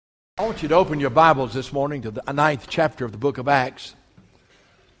I want you to open your Bibles this morning to the 9th chapter of the book of Acts.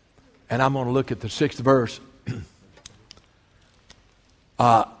 And I'm going to look at the 6th verse.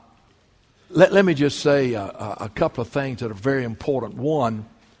 Let me just say a couple of things that are very important. One,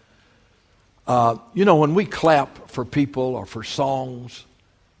 when we clap for people or for songs,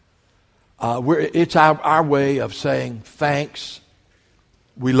 it's our way of saying thanks,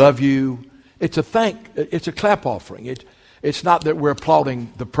 we love you. It's a clap offering. It's not that we're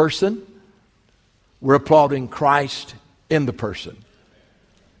applauding the person. We're applauding Christ in the person.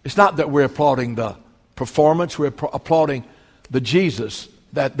 It's not that we're applauding the performance. We're applauding the Jesus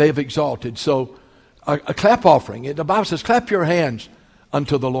that they've exalted. So a clap offering. The Bible says, clap your hands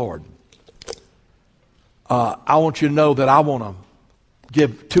unto the Lord. I want you to know that I want to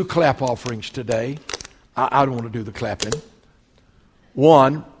give 2 clap offerings today. I don't want to do the clapping.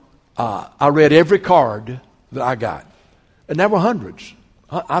 One, I read every card that I got. And there were hundreds.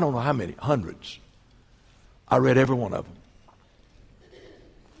 I don't know how many. Hundreds. I read every one of them.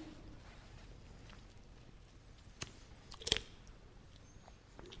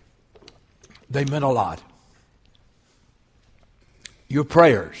 They meant a lot. Your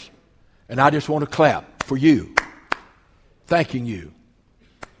prayers. And I just want to clap for you. Thanking you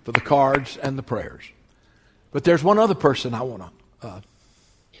for the cards and the prayers. But there's one other person I want to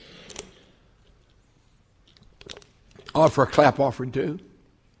offer a clap offering to.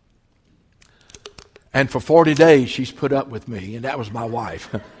 And for 40 days she's put up with me, and that was my wife.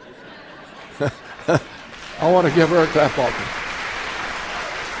 I want to give her a clap offering.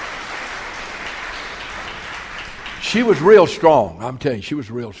 She was real strong. I'm telling you, she was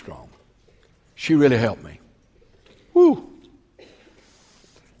real strong. She really helped me. Woo!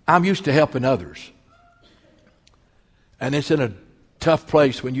 I'm used to helping others. And it's in a tough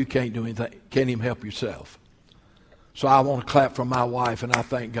place when you can't do anything, can't even help yourself. So I want to clap for my wife, and I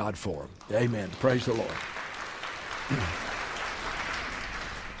thank God for her. Amen. Praise the Lord.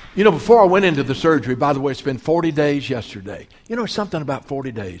 Before I went into the surgery, by the way, it's been 40 days yesterday. Something about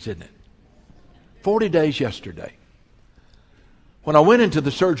 40 days, isn't it? 40 days yesterday. When I went into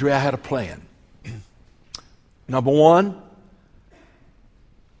the surgery, I had a plan. Number one,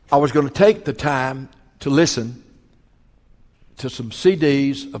 I was going to take the time to listen to some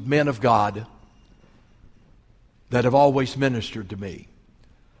CDs of men of God that have always ministered to me.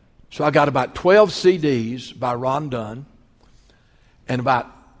 So I got about 12 CDs by Ron Dunn and about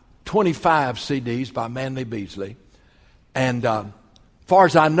 25 CDs by Manley Beasley. And far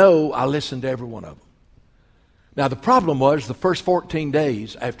as I know, I listened to every one of them. Now, the problem was the first 14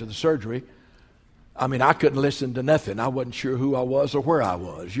 days after the surgery, I couldn't listen to nothing. I wasn't sure who I was or where I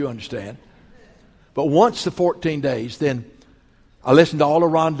was, you understand. But once the 14 days, then I listened to all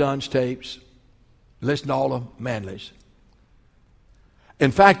of Ron Dunn's tapes, listened to all of Manley's.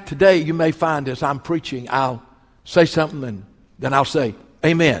 In fact, today you may find as I'm preaching, I'll say something and then I'll say,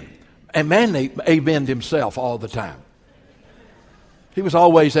 amen. And Manley amened himself all the time. He was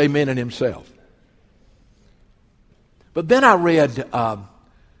always amening himself. But then I read, I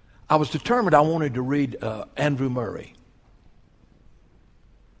was determined I wanted to read Andrew Murray.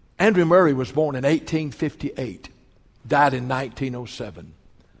 Andrew Murray was born in 1858, died in 1907,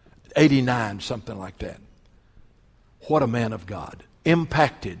 89, something like that. What a man of God.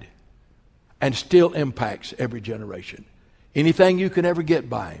 Impacted and still impacts every generation. Anything you can ever get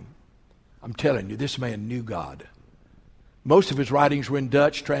by him, I'm telling you, this man knew God. Most of his writings were in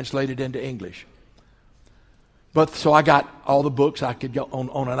Dutch, translated into English. But so I got all the books I could get on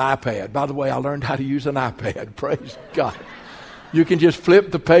an iPad. By the way, I learned how to use an iPad. Praise God. You can just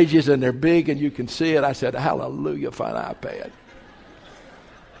flip the pages and they're big and you can see it. I said, hallelujah for an iPad.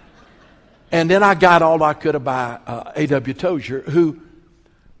 And then I got all I could about A.W. Tozier, who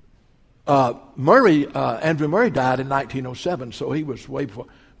Andrew Murray died in 1907, so he was way before.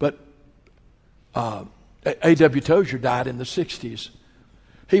 But A.W. Tozier died in the 60s.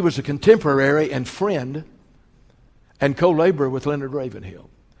 He was a contemporary and friend and co-laborer with Leonard Ravenhill.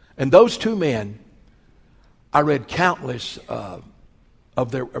 And those two men, I read countless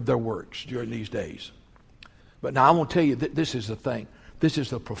of their works during these days. But now I want to tell you that this is the thing. This is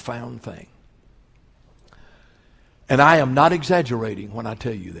the profound thing. And I am not exaggerating when I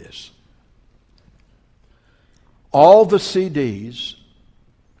tell you this. All the CDs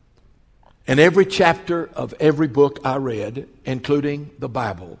and every chapter of every book I read, including the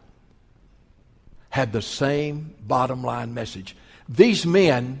Bible, had the same bottom line message. These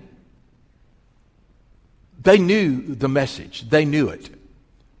men, they knew the message. They knew it.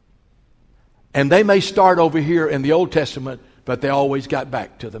 And they may start over here in the Old Testament, but they always got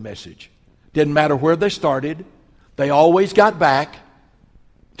back to the message. Didn't matter where they started. They always got back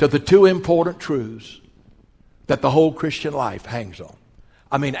to the two important truths that the whole Christian life hangs on.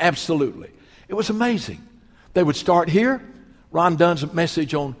 I mean, absolutely. It was amazing. They would start here. Ron Dunn's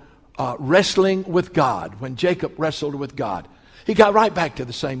message on wrestling with God, when Jacob wrestled with God. He got right back to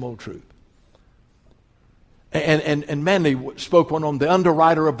the same old truth. And Manley spoke one on the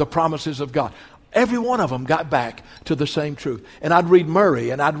underwriter of the promises of God. Every one of them got back to the same truth. And I'd read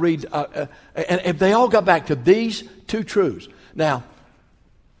Murray, and I'd read, and they all got back to these two truths. Now,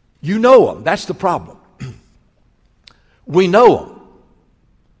 you know them. That's the problem. We know them.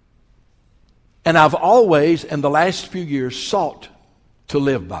 And I've always, in the last few years, sought to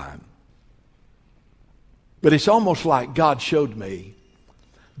live by them. But it's almost like God showed me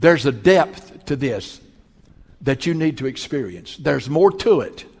there's a depth to this that you need to experience. There's more to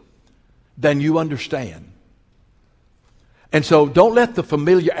it than you understand. And so don't let the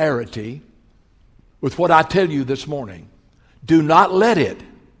familiarity with what I tell you this morning, do not let it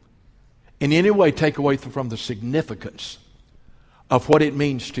in any way take away from the significance of what it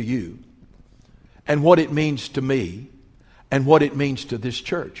means to you and what it means to me and what it means to this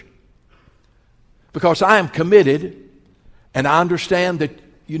church. Because I am committed, and I understand that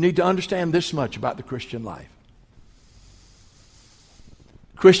you need to understand this much about the Christian life.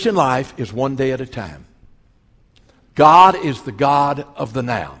 Christian life is one day at a time. God is the God of the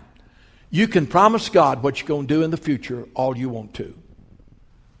now. You can promise God what you're going to do in the future all you want to.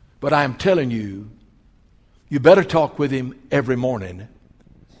 But I am telling you, you better talk with Him every morning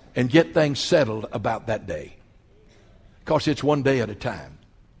and get things settled about that day. Because it's one day at a time.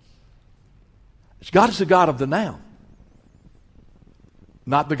 God is the God of the now.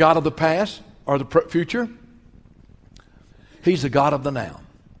 Not the God of the past or the future. He's the God of the now.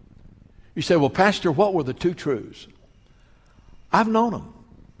 You say, well, Pastor, what were the two truths? I've known them.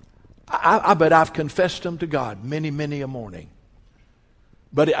 I bet I've confessed them to God many, many a morning.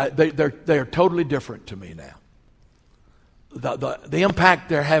 But they're totally different to me now. The impact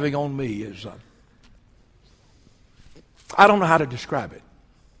they're having on me is, I don't know how to describe it.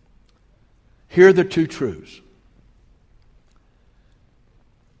 Here are the two truths.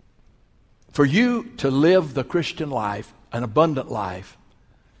 For you to live the Christian life, an abundant life,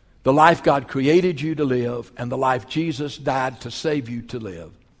 the life God created you to live, and the life Jesus died to save you to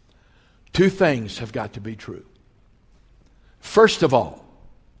live, two things have got to be true. First of all,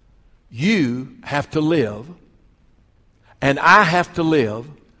 you have to live, and I have to live,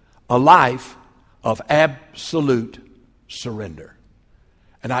 a life of absolute surrender.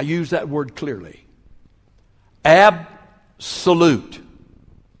 And I use that word clearly. Absolute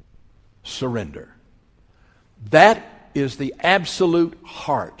surrender. That is the absolute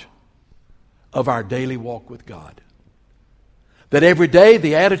heart of our daily walk with God. That every day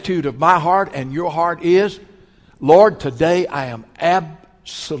the attitude of my heart and your heart is, Lord, today I am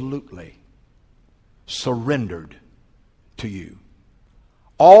absolutely surrendered to you.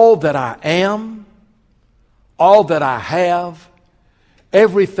 All that I am, all that I have,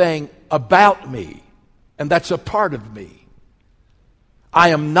 everything about me, and that's a part of me. I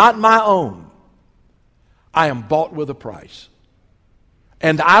am not my own. I am bought with a price.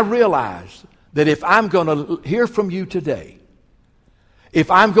 And I realize that if I'm going to hear from you today,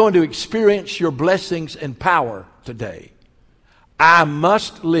 if I'm going to experience your blessings and power today, I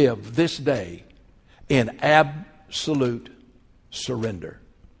must live this day in absolute surrender.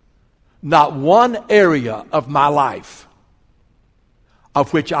 Not one area of my life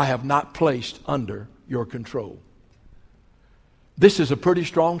of which I have not placed under your control. This is a pretty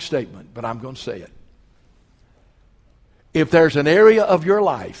strong statement, but I'm going to say it. If there's an area of your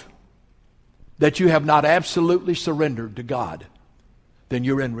life that you have not absolutely surrendered to God, then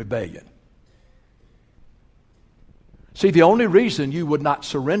you're in rebellion. See, the only reason you would not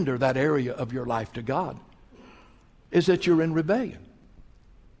surrender that area of your life to God is that you're in rebellion.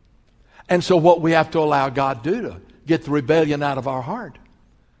 And so what we have to allow God to do to get the rebellion out of our heart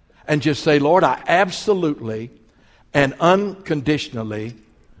and just say, Lord, I absolutely and unconditionally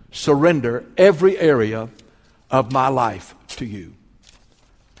surrender every area of my life to you.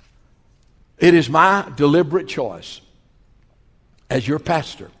 It is my deliberate choice as your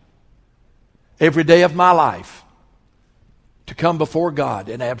pastor every day of my life to come before God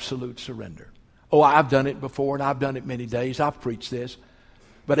in absolute surrender. Oh, I've done it before, and I've done it many days. I've preached this,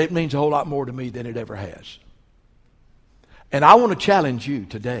 but it means a whole lot more to me than it ever has. And I want to challenge you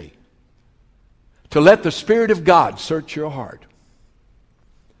today to let the Spirit of God search your heart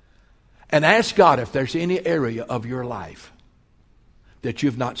and ask God if there's any area of your life that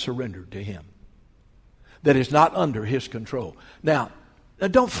you've not surrendered to Him, that is not under His control. Now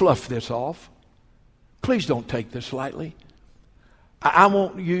don't fluff this off. Please don't take this lightly. I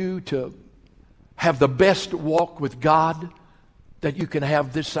want you to have the best walk with God that you can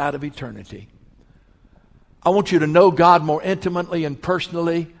have this side of eternity. I want you to know God more intimately and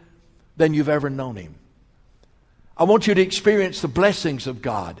personally than you've ever known Him. I want you to experience the blessings of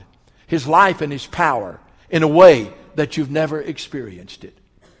God, His life and His power in a way that you've never experienced it.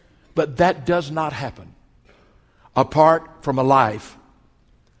 But that does not happen apart from a life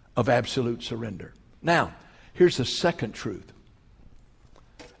of absolute surrender. Now, here's the second truth.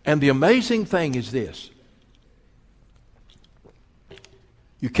 And the amazing thing is this.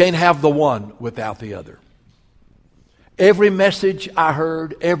 You can't have the one without the other. Every message I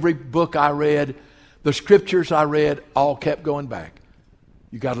heard, every book I read, the scriptures I read, all kept going back.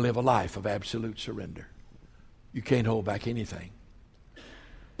 You got to live a life of absolute surrender. You can't hold back anything.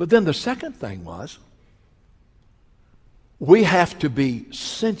 But then the second thing was, we have to be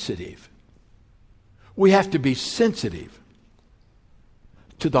sensitive. We have to be sensitive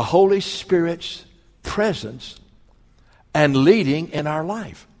to the Holy Spirit's presence and leading in our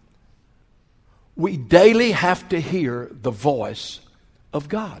life. We daily have to hear the voice of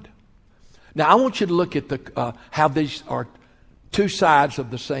God. Now, I want you to look at how these are two sides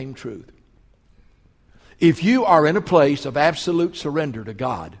of the same truth. If you are in a place of absolute surrender to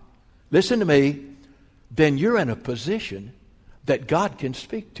God, listen to me, then you're in a position that God can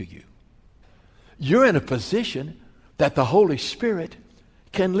speak to you. You're in a position that the Holy Spirit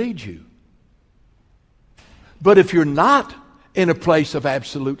can lead you. But if you're not in a place of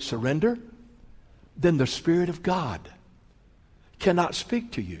absolute surrender, then the Spirit of God cannot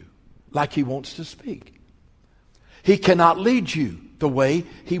speak to you like He wants to speak. He cannot lead you the way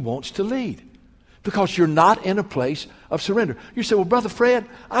He wants to lead because you're not in a place of surrender. You say, well, Brother Fred,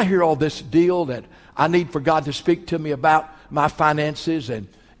 I hear all this deal that I need for God to speak to me about my finances and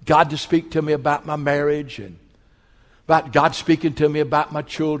God to speak to me about my marriage and about God speaking to me about my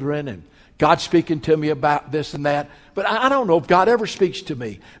children and God speaking to me about this and that. But I don't know if God ever speaks to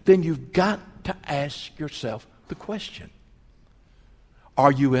me. Then you've got to ask yourself the question.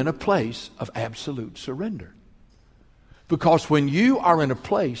 Are you in a place of absolute surrender? Because when you are in a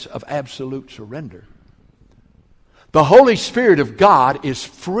place of absolute surrender, the Holy Spirit of God is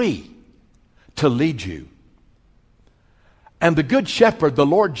free to lead you. And the Good Shepherd, the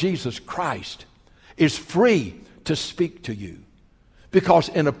Lord Jesus Christ, is free to speak to you. Because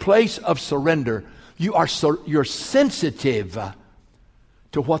in a place of surrender, you're sensitive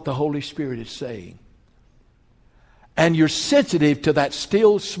to what the Holy Spirit is saying. And you're sensitive to that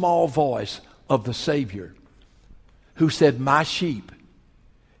still small voice of the Savior who said, my sheep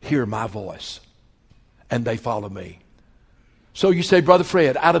hear my voice and they follow me. So you say, Brother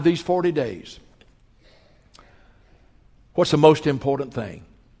Fred, out of these 40 days, what's the most important thing?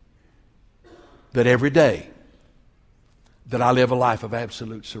 That every day that I live a life of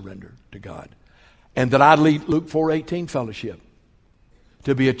absolute surrender to God. And that I lead Luke 4:18 fellowship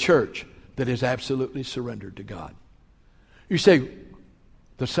to be a church that is absolutely surrendered to God. You say,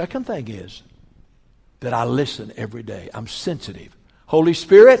 the second thing is that I listen every day. I'm sensitive. Holy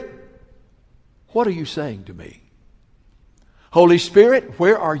Spirit, what are you saying to me? Holy Spirit,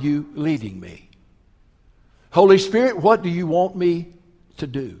 where are you leading me? Holy Spirit, what do you want me to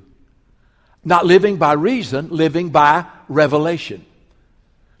do? Not living by reason, living by revelation.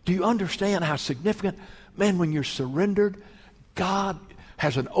 Do you understand how significant? Man, when you're surrendered, God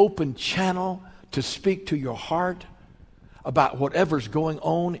has an open channel to speak to your heart about whatever's going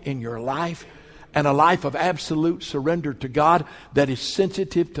on in your life, and a life of absolute surrender to God that is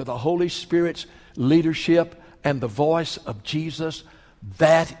sensitive to the Holy Spirit's leadership and the voice of Jesus.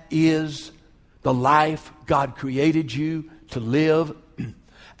 That is the life God created you to live,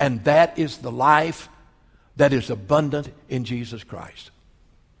 and that is the life that is abundant in Jesus Christ.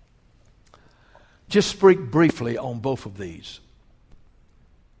 Just speak briefly on both of these.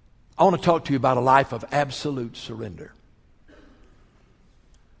 I want to talk to you about a life of absolute surrender.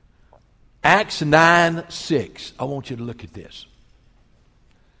 Acts 9:6. I want you to look at this.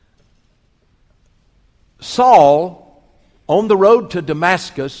 Saul, on the road to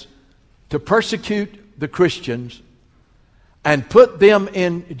Damascus to persecute the Christians and put them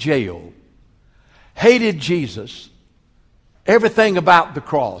in jail, hated Jesus, everything about the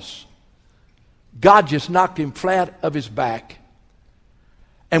cross. God just knocked him flat of his back.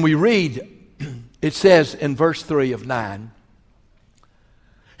 And we read, it says in verse 3 of 9,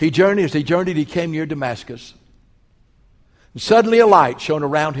 as he journeyed, he came near Damascus. And suddenly a light shone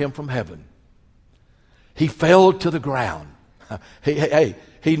around him from heaven. He fell to the ground.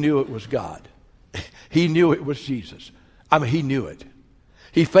 He knew it was God. He knew it was Jesus. He knew it.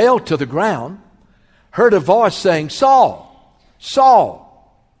 He fell to the ground, heard a voice saying, Saul, Saul,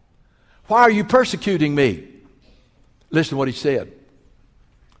 why are you persecuting me? Listen to what he said.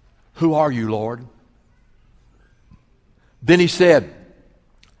 Who are you, Lord? Then he said,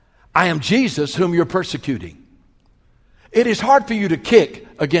 I am Jesus whom you're persecuting. It is hard for you to kick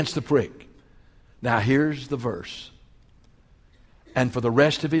against the prick. Now here's the verse. And for the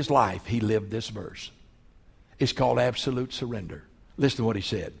rest of his life, he lived this verse. It's called absolute surrender. Listen to what he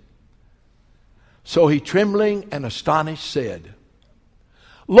said. So he, trembling and astonished, said,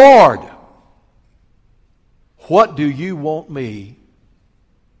 Lord, what do you want me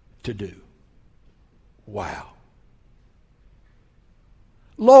to do? Wow.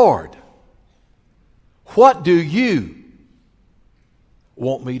 Lord, what do you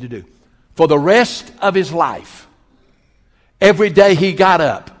want me to do? For the rest of his life, every day he got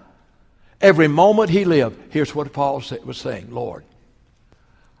up, every moment he lived, here's what Paul was saying. Lord,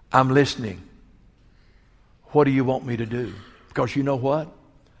 I'm listening. What do you want me to do? Because you know what?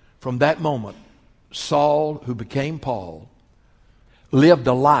 From that moment, Saul, who became Paul, lived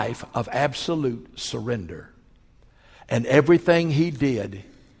a life of absolute surrender. And everything he did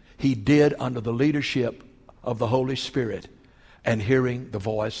under the leadership of the Holy Spirit and hearing the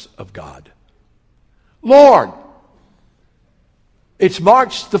voice of God. Lord, it's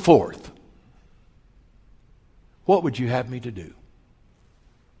March the 4th. What would you have me to do?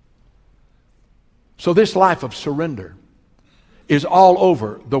 So this life of surrender is all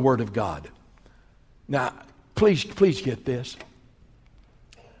over the Word of God. Now, please get this.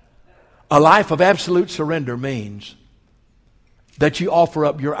 A life of absolute surrender means that you offer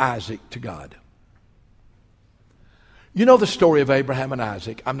up your Isaac to God. You know the story of Abraham and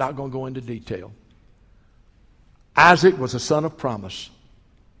Isaac. I'm not going to go into detail. Isaac was a son of promise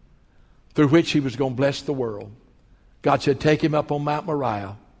through which he was going to bless the world. God said, take him up on Mount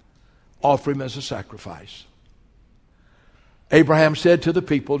Moriah, offer him as a sacrifice. Abraham said to the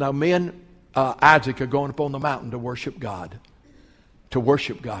people, now me and Isaac are going up on the mountain to worship God. To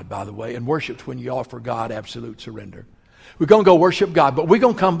worship God, by the way. And worship's when you offer God absolute surrender. We're going to go worship God, but we're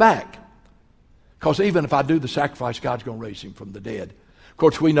going to come back. Because even if I do the sacrifice, God's going to raise him from the dead. Of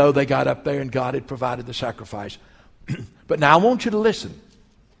course, we know they got up there and God had provided the sacrifice. But now I want you to listen.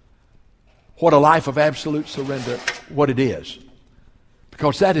 What a life of absolute surrender, what it is.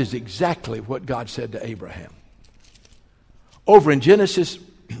 Because that is exactly what God said to Abraham. Over in Genesis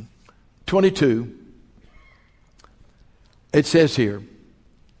 22, it says here,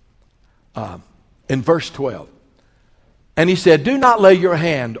 in verse 12, and he said, do not lay your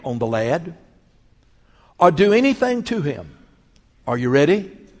hand on the lad or do anything to him. Are you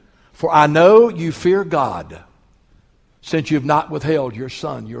ready? For I know you fear God, since you have not withheld your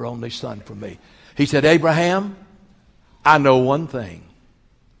son, your only son, from me. He said, Abraham, I know one thing.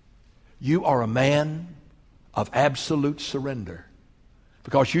 You are a man of absolute surrender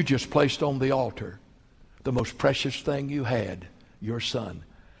because you just placed on the altar the most precious thing you had, your son.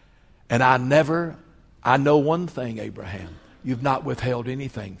 And I know one thing, Abraham. You've not withheld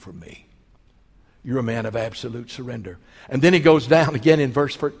anything from me. You're a man of absolute surrender. And then he goes down again in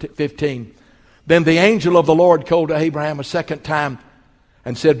verse 15. Then the angel of the Lord called to Abraham a second time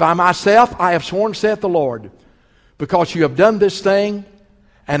and said, by myself I have sworn, saith the Lord, because you have done this thing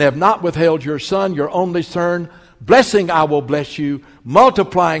and have not withheld your son, your only son, blessing I will bless you,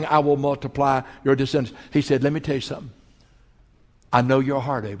 multiplying I will multiply your descendants. He said, let me tell you something. I know your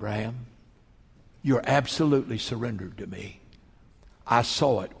heart, Abraham. You're absolutely surrendered to me. I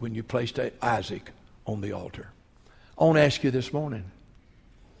saw it when you placed Isaac on the altar. I want to ask you this morning,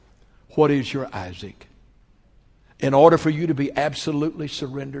 what is your Isaac? In order for you to be absolutely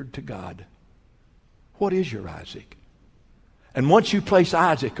surrendered to God, what is your Isaac? And once you place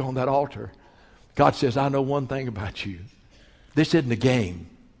Isaac on that altar, God says, I know one thing about you. This isn't a game.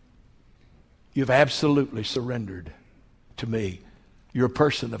 You've absolutely surrendered to me. You're a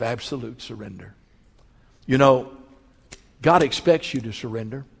person of absolute surrender. You know, God expects you to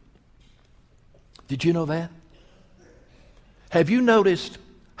surrender. Did you know that? Have you noticed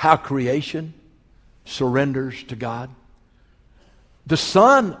how creation surrenders to God? The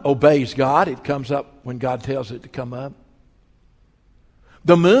sun obeys God. It comes up when God tells it to come up.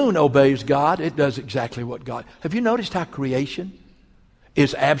 The moon obeys God. It does exactly what God. Have you noticed how creation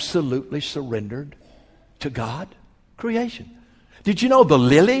is absolutely surrendered to God? Creation. Did you know the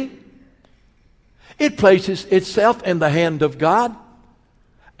lily? It places itself in the hand of God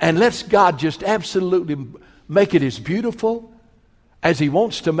and lets God just absolutely make it as beautiful as He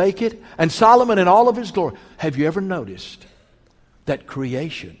wants to make it. And Solomon in all of his glory. Have you ever noticed that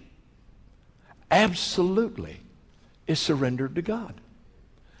creation absolutely is surrendered to God?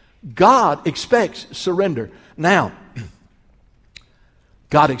 God expects surrender. Now,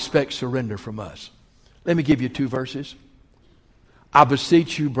 God expects surrender from us. Let me give you 2 verses. I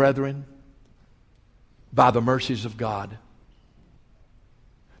beseech you, brethren, by the mercies of God,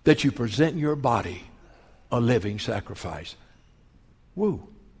 that you present your body a living sacrifice. Woo.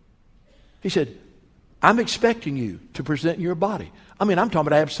 He said, I'm expecting you to present your body. I'm talking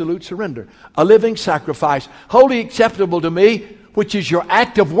about absolute surrender. A living sacrifice, wholly acceptable to me, which is your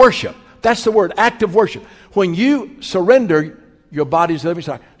act of worship. That's the word, act of worship. When you surrender your body's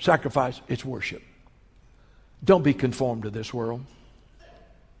living sacrifice, it's worship. Don't be conformed to this world.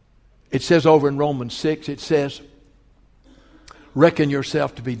 It says over in Romans 6, it says, reckon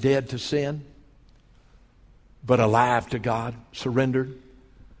yourself to be dead to sin, but alive to God, surrendered.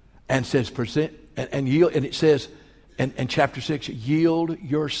 And says present and yield, and it says in chapter 6, yield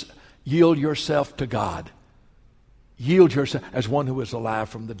yourself to God. Yield yourself as one who is alive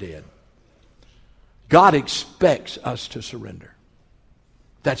from the dead. God expects us to surrender.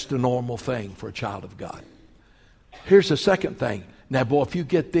 That's the normal thing for a child of God. Here's the second thing. Now, boy, if you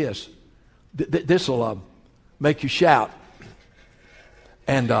get this, this will make you shout,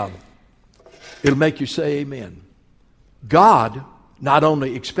 and it'll make you say amen. God not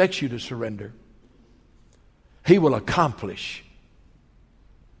only expects you to surrender, He will accomplish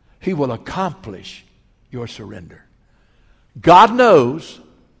your surrender. God knows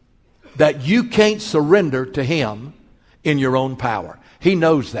that you can't surrender to Him in your own power. He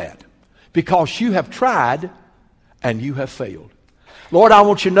knows that because you have tried and you have failed. Lord, I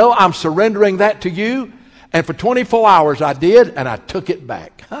want you to know I'm surrendering that to you, and for 24 hours I did, and I took it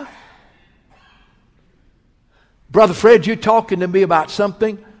back. Huh? Brother Fred, you're talking to me about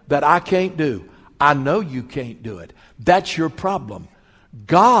something that I can't do. I know you can't do it. That's your problem.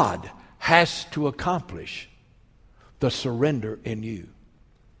 God has to accomplish the surrender in you.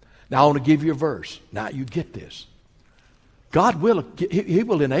 Now, I want to give you a verse. Now, you get this. God will, He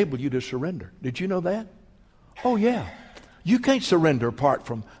will enable you to surrender. Did you know that? Oh, yeah. You can't surrender apart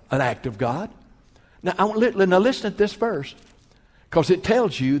from an act of God. Now listen to this verse, because it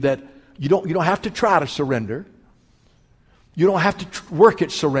tells you that you don't have to try to surrender. You don't have to work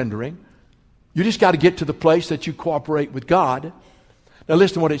at surrendering. You just got to get to the place that you cooperate with God. Now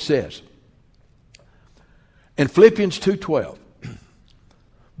listen to what it says. In Philippians 2:12,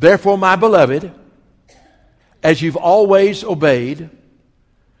 therefore, my beloved, as you've always obeyed,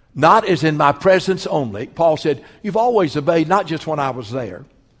 not as in my presence only. Paul said, you've always obeyed, not just when I was there,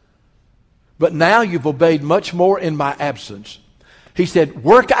 but now you've obeyed much more in my absence. He said,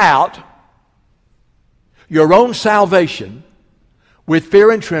 work out your own salvation with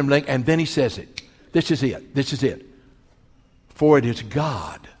fear and trembling. And then he says it. This is it. For it is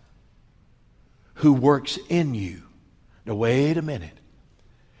God who works in you. Now wait a minute.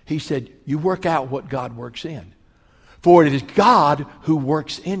 He said, you work out what God works in. For it is God who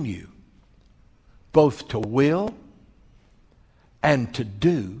works in you, both to will and to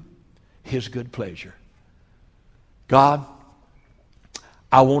do His good pleasure. God,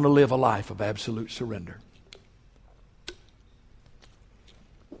 I want to live a life of absolute surrender.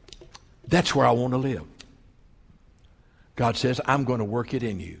 That's where I want to live. God says, I'm going to work it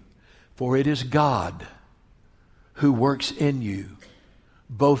in you. For it is God who works in you,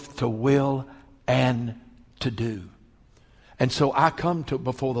 both to will and to do. And so I come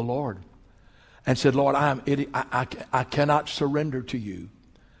before the Lord and said, Lord, I cannot surrender to you.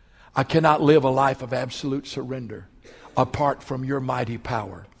 I cannot live a life of absolute surrender apart from your mighty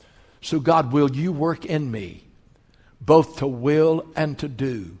power. So God, will you work in me both to will and to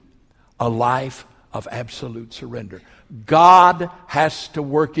do a life of absolute surrender? God has to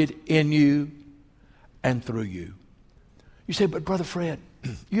work it in you and through you. You say, but Brother Fred,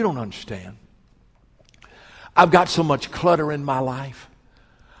 you don't understand. I've got so much clutter in my life.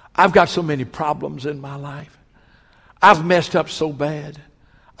 I've got so many problems in my life. I've messed up so bad.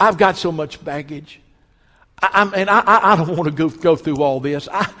 I've got so much baggage. I don't want to go through all this.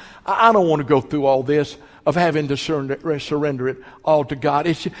 I don't want to go through all this of having to surrender it all to God.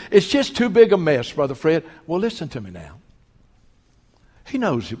 It's just too big a mess, Brother Fred. Well, listen to me now. He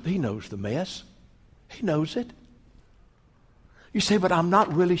knows the mess. He knows it. You say, but I'm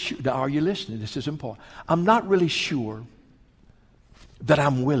not really sure. Now, are you listening? This is important. I'm not really sure that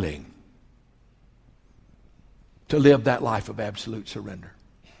I'm willing to live that life of absolute surrender.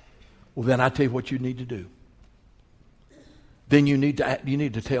 Well, then I tell you what you need to do. Then you need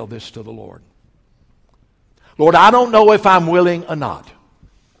to tell this to the Lord. Lord, I don't know if I'm willing or not,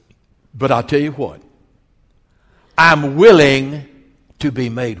 but I'll tell you what. I'm willing to be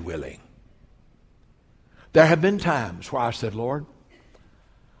made willing. There have been times where I said, Lord,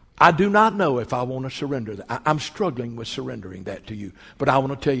 I do not know if I want to surrender that. I'm struggling with surrendering that to you. But I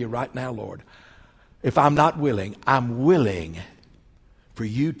want to tell you right now, Lord, if I'm not willing, I'm willing for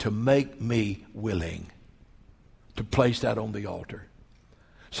you to make me willing to place that on the altar.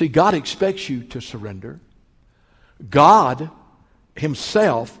 See, God expects you to surrender. God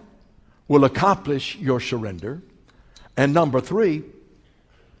himself will accomplish your surrender. And number 3,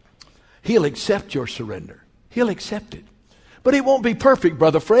 he'll accept your surrender. He'll accept it. But it won't be perfect,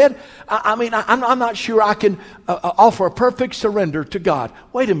 Brother Fred. I'm not sure I can offer a perfect surrender to God.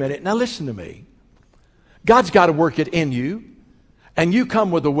 Wait a minute. Now listen to me. God's got to work it in you. And you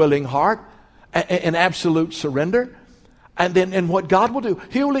come with a willing heart and absolute surrender. And what God will do,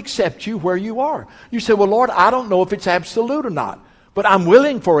 he'll accept you where you are. You say, well, Lord, I don't know if it's absolute or not, but I'm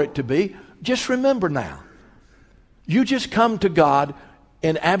willing for it to be. Just remember now, you just come to God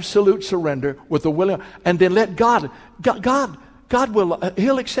in absolute surrender with a willing, and then let God will,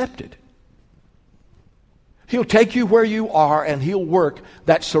 he'll accept it. He'll take you where you are and he'll work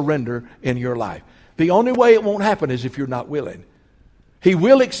that surrender in your life. The only way it won't happen is if you're not willing. He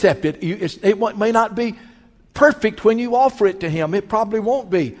will accept it. It may not be perfect when you offer it to him. It probably won't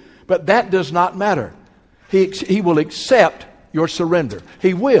be. But that does not matter. He will accept your surrender.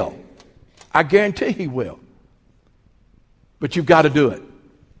 He will. I guarantee he will. But you've got to do it.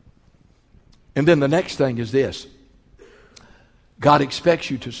 And then the next thing is this. God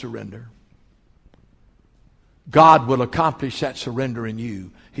expects you to surrender. God will accomplish that surrender in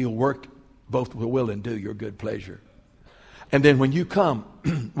you. He'll work both will and do your good pleasure. And then when you come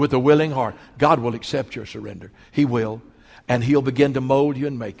with a willing heart, God will accept your surrender. He will. And he'll begin to mold you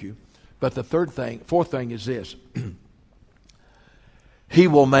and make you. But the fourth thing is this. He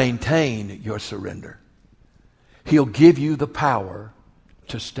will maintain your surrender. He'll give you the power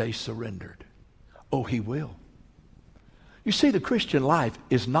to stay surrendered. Oh, he will. You see, the Christian life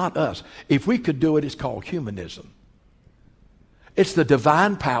is not us. If we could do it, it's called humanism. It's the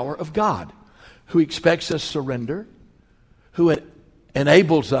divine power of God who expects us surrender, who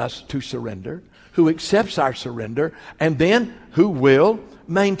enables us to surrender, who accepts our surrender, and then who will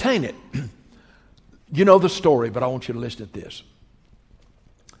maintain it. You know the story, but I want you to listen to this.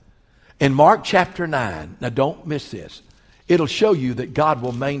 In Mark chapter 9, now don't miss this. It'll show you that God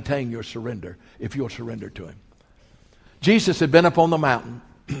will maintain your surrender if you'll surrender to him. Jesus had been up on the mountain.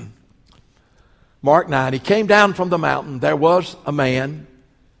 Mark 9, he came down from the mountain. There was a man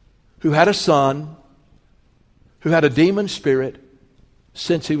who had a son who had a demon spirit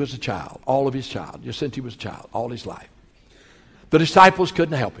since he was a child, all of his child, just since he was a child, all his life. The disciples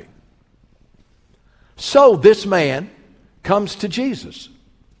couldn't help him. So this man comes to Jesus.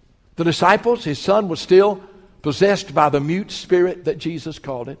 The disciples, his son was still possessed by the mute spirit that Jesus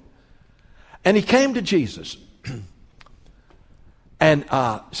called it. And he came to Jesus and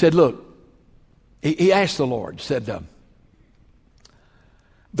said, look, he asked the Lord, said,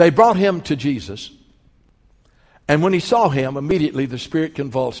 they brought him to Jesus. And when he saw him, immediately the spirit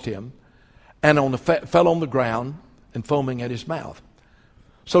convulsed him and fell on the ground and foaming at his mouth.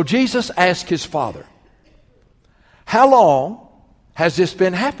 So Jesus asked his father, how long has this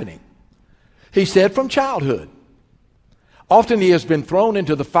been happening? He said, from childhood. Often he has been thrown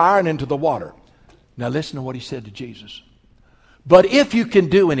into the fire and into the water. Now listen to what he said to Jesus. But if you can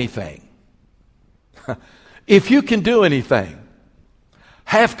do anything, if you can do anything,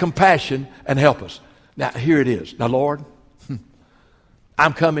 have compassion and help us. Now here it is. Now Lord,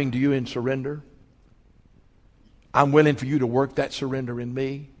 I'm coming to you in surrender. I'm willing for you to work that surrender in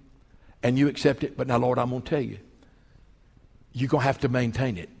me. And you accept it. But now Lord, I'm going to tell you, you're going to have to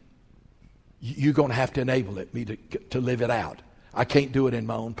maintain it. You're going to have to enable me to live it out. I can't do it in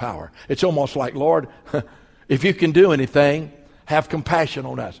my own power. It's almost like, Lord, if you can do anything, have compassion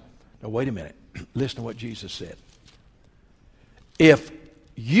on us. Now, wait a minute. Listen to what Jesus said. If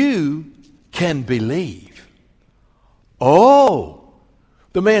you can believe. Oh,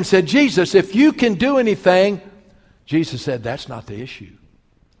 the man said, Jesus, if you can do anything. Jesus said, that's not the issue.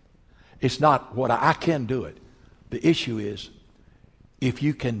 It's not what I can do it. The issue is, if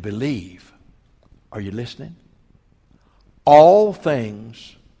you can believe. Are you listening? All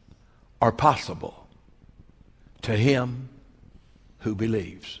things are possible to him who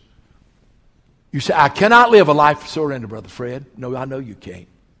believes. You say, I cannot live a life of surrender, Brother Fred. No, I know you can't.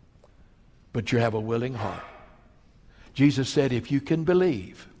 But you have a willing heart. Jesus said, if you can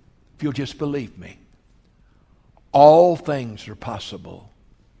believe, if you'll just believe me, all things are possible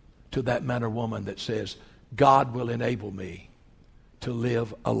to that man or woman that says, God will enable me to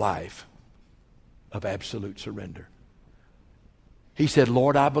live a life of absolute surrender. He said,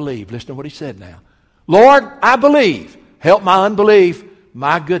 Lord, I believe. Listen to what he said now. Lord, I believe. Help my unbelief.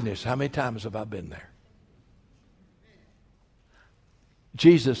 My goodness, how many times have I been there?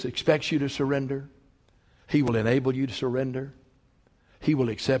 Jesus expects you to surrender. He will enable you to surrender. He will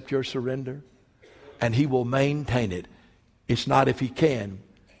accept your surrender. And He will maintain it. It's not if He can,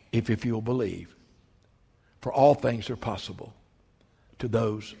 if you'll believe. For all things are possible to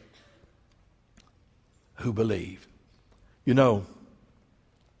those who believe. You know,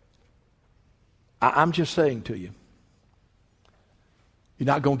 I'm just saying to you, you're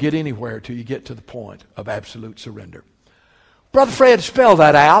not going to get anywhere till you get to the point of absolute surrender. Brother Fred, spell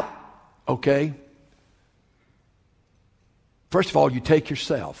that out. Okay. First of all, you take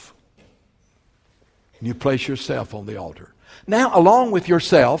yourself and you place yourself on the altar. Now, along with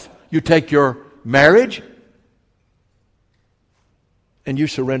yourself, you take your marriage and you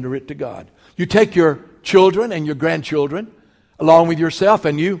surrender it to God. You take your children and your grandchildren along with yourself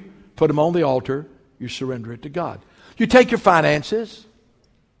and you put them on the altar. You surrender it to God. You take your finances.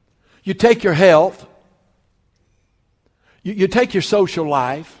 You take your health. You take your social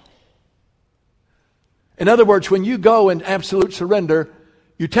life. In other words, when you go in absolute surrender,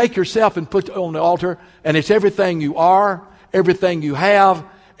 you take yourself and put it on the altar, and it's everything you are, everything you have,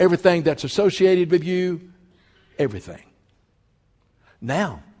 everything that's associated with you, everything.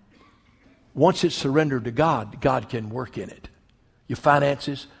 Now, once it's surrendered to God, God can work in it. Your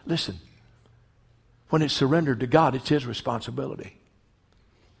finances, listen, when it's surrendered to God, it's His responsibility.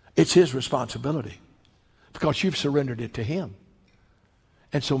 It's His responsibility because you've surrendered it to Him.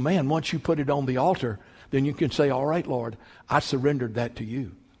 And so, man, once you put it on the altar, then you can say, all right, Lord, I surrendered that to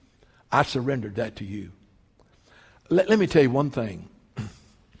you. I surrendered that to you. Let me tell you one thing.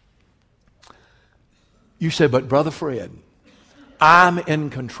 You say, but Brother Fred, I'm in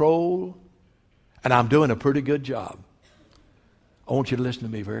control and I'm doing a pretty good job. I want you to listen to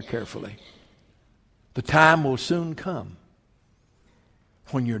me very carefully. The time will soon come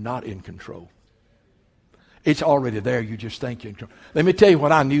when you're not in control. It's already there. You just think you're in control. Let me tell you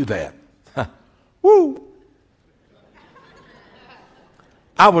when I knew that. Woo!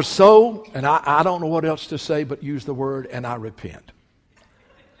 I was so, and I don't know what else to say but use the word, and I repent.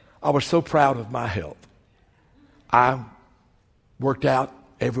 I was so proud of my health. I worked out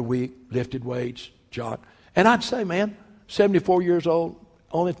every week, lifted weights, jogged. And I'd say, man, 74 years old,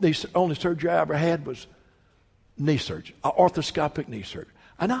 only surgery I ever had was knee surgery, arthroscopic knee surgery.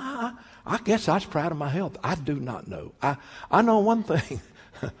 And I guess I was proud of my health. I do not know. I know one thing.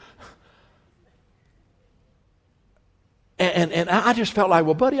 And I just felt like,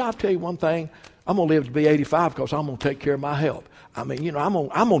 well, buddy, I'll tell you one thing. I'm going to live to be 85 because I'm going to take care of my health. I mean, you know, I'm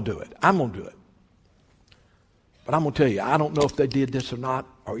going to do it. I'm going to do it. But I'm going to tell you, I don't know if they did this or not,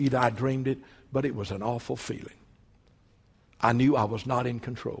 or either I dreamed it, but it was an awful feeling. I knew I was not in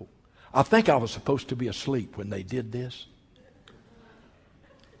control. I think I was supposed to be asleep when they did this.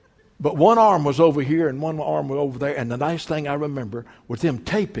 But one arm was over here and one arm was over there. And the nice thing I remember was them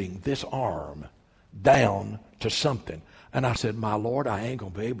taping this arm down to something. And I said, my Lord, I ain't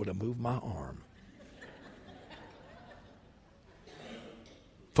going to be able to move my arm.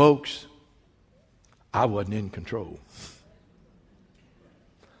 Folks, I wasn't in control.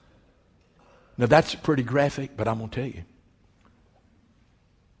 Now that's pretty graphic, but I'm going to tell you.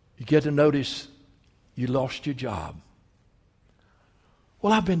 You get to notice you lost your job.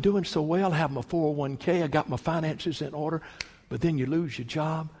 Well, I've been doing so well. I have my 401k. I got my finances in order. But then you lose your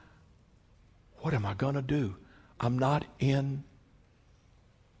job. What am I going to do? I'm not in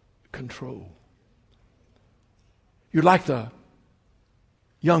control. You're like the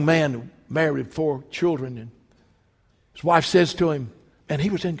young man who married 4 children, and his wife says to him, and he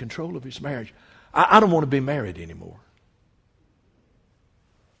was in control of his marriage, I don't want to be married anymore.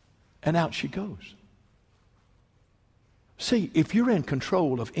 And out she goes. See, if you're in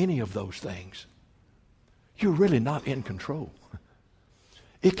control of any of those things, you're really not in control.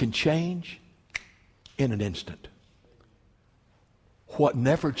 It can change in an instant. What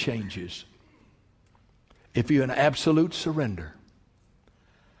never changes, if you're in absolute surrender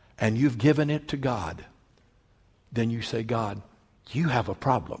and you've given it to God, then you say, God, you have a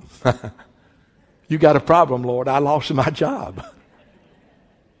problem. You got a problem, Lord. I lost my job.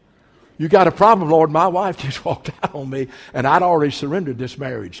 You got a problem, Lord. My wife just walked out on me, and I'd already surrendered this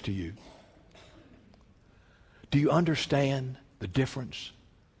marriage to you. Do you understand the difference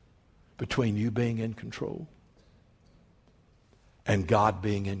between you being in control and God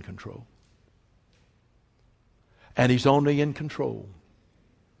being in control? And He's only in control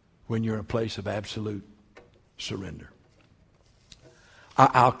when you're in a place of absolute surrender.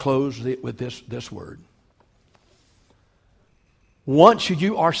 I'll close with this word. Once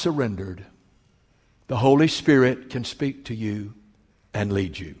you are surrendered, the Holy Spirit can speak to you and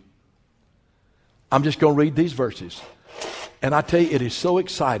lead you. I'm just going to read these verses. And I tell you, it is so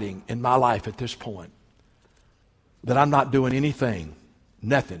exciting in my life at this point that I'm not doing anything,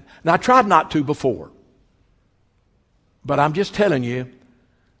 nothing. Now, I tried not to before. But I'm just telling you,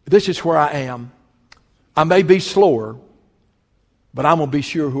 this is where I am. I may be slower, but I'm going to be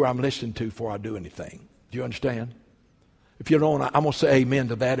sure who I'm listening to before I do anything. Do you understand? If you don't, I'm going to say amen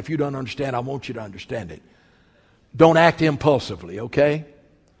to that. If you don't understand, I want you to understand it. Don't act impulsively, okay?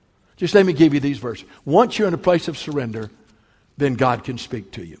 Just let me give you these verses. Once you're in a place of surrender, then God can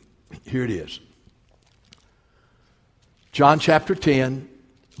speak to you. Here it is. John chapter 10,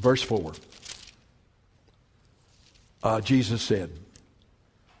 verse 4. Jesus said,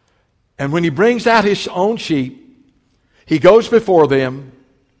 and when he brings out his own sheep, he goes before them.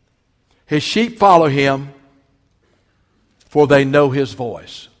 His sheep follow him, for they know his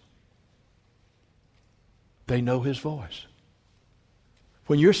voice. They know his voice.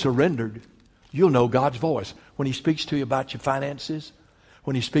 When you're surrendered, you'll know God's voice. When he speaks to you about your finances,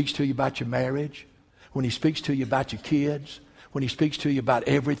 when he speaks to you about your marriage, when he speaks to you about your kids, when he speaks to you about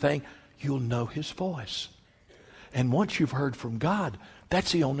everything, you'll know his voice. And once you've heard from God,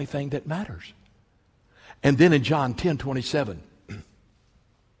 that's the only thing that matters. And then in John 10:27,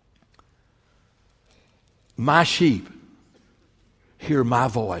 my sheep hear my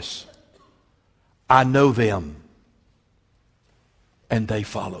voice. I know them, and they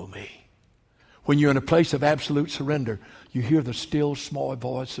follow me. When you're in a place of absolute surrender, you hear the still small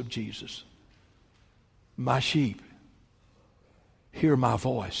voice of Jesus. My sheep hear my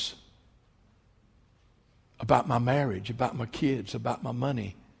voice about my marriage, about my kids, about my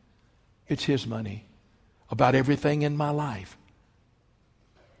money. It's his money. About everything in my life.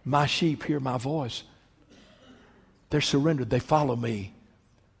 My sheep hear my voice. They're surrendered. They follow me.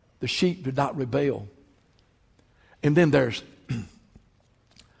 The sheep do not rebel. And then there's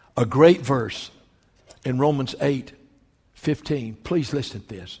a great verse in Romans 8:15. Please listen to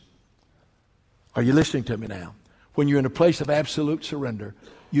this. Are you listening to me now? When you're in a place of absolute surrender,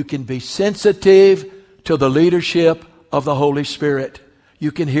 you can be sensitive to the leadership of the Holy Spirit.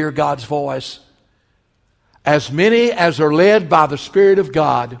 You can hear God's voice. As many as are led by the Spirit of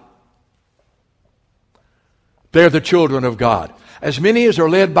God, they're the children of God. As many as are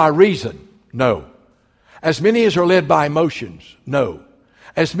led by reason, no. As many as are led by emotions, no.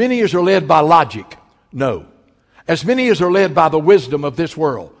 As many as are led by logic, no. As many as are led by the wisdom of this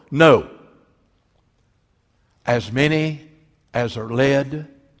world, no. As many as are led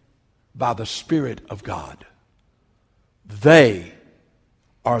by the Spirit of God, they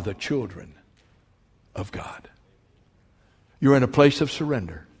are the children of God. You're in a place of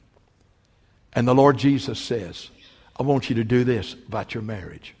surrender. And the Lord Jesus says, I want you to do this about your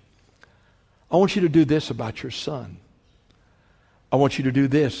marriage. I want you to do this about your son. I want you to do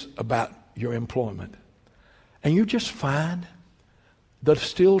this about your employment. And you just find the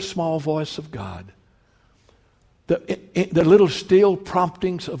still small voice of God, the little still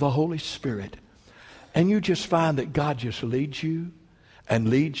promptings of the Holy Spirit. And you just find that God just leads you and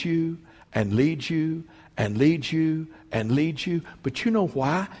leads you and leads you and leads you and leads you. But you know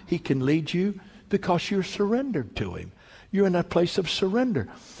why he can lead you? Because you're surrendered to him. You're in a place of surrender.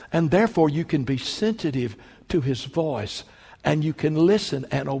 And therefore you can be sensitive to his voice. And you can listen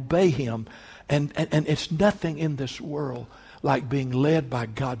and obey him. And it's nothing in this world like being led by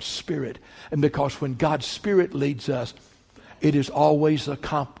God's Spirit. And because when God's Spirit leads us, it is always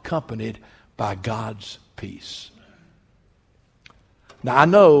accompanied by God's peace. Now I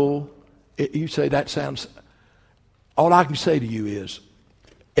know you say that sounds, all I can say to you is,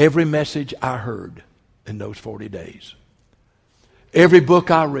 every message I heard in those 40 days, every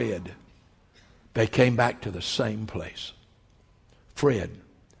book I read, they came back to the same place. Fred,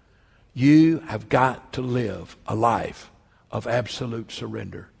 you have got to live a life of absolute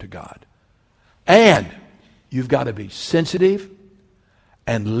surrender to God. And you've got to be sensitive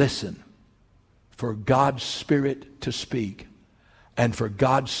and listen for God's Spirit to speak and for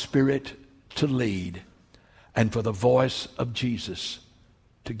God's Spirit to lead and for the voice of Jesus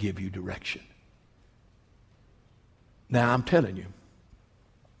to give you direction. Now I'm telling you,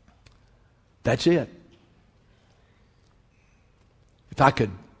 that's it. If I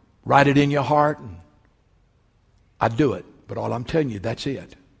could write it in your heart, I'd do it. But all I'm telling you, that's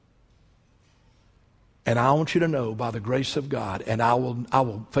it. And I want you to know, by the grace of God, and I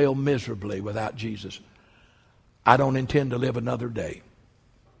will fail miserably without Jesus, I don't intend to live another day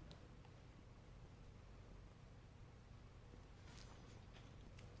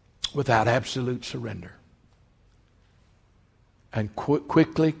without absolute surrender. And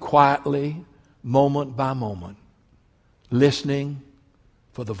quickly, quietly, moment by moment, listening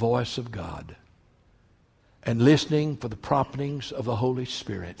for the voice of God and listening for the promptings of the Holy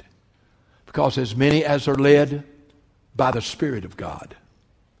Spirit. Because as many as are led by the Spirit of God,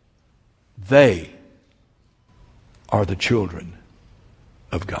 they are the children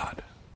of God.